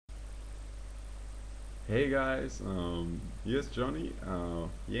Hey guys, here's Johnny.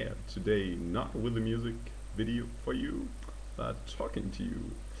 Yeah, today not with a music video for you, but talking to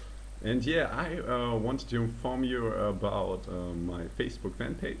you. And yeah, I wanted to inform you about my Facebook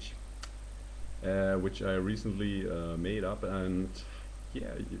fan page, which I recently made up. And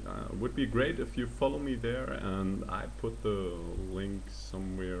yeah, would be great if you follow me there. And I put the link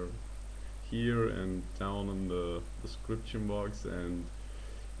somewhere here and down in the description box. And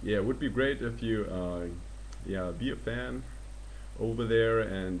yeah, it would be great if you yeah, be a fan over there,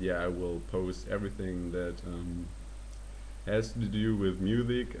 and yeah, I will post everything that has to do with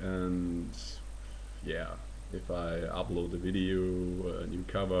music. And yeah, if I upload a video, a new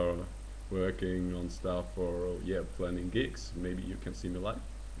cover, working on stuff, or yeah, planning gigs, maybe you can see me live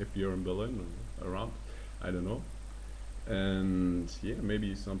if you're in Berlin or around, I don't know. And yeah,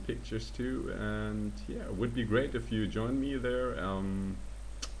 maybe some pictures too. And yeah, it would be great if you join me there.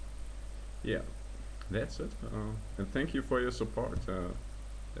 Yeah, that's it. And thank you for your support.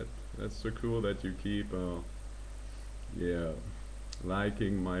 That that's so cool that you keep yeah,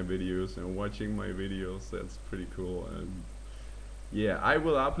 liking my videos and watching my videos. That's pretty cool. And yeah, I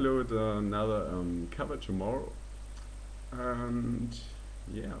will upload another cover tomorrow. And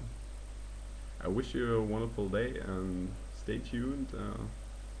yeah, I wish you a wonderful day and stay tuned.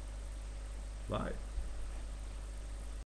 Bye.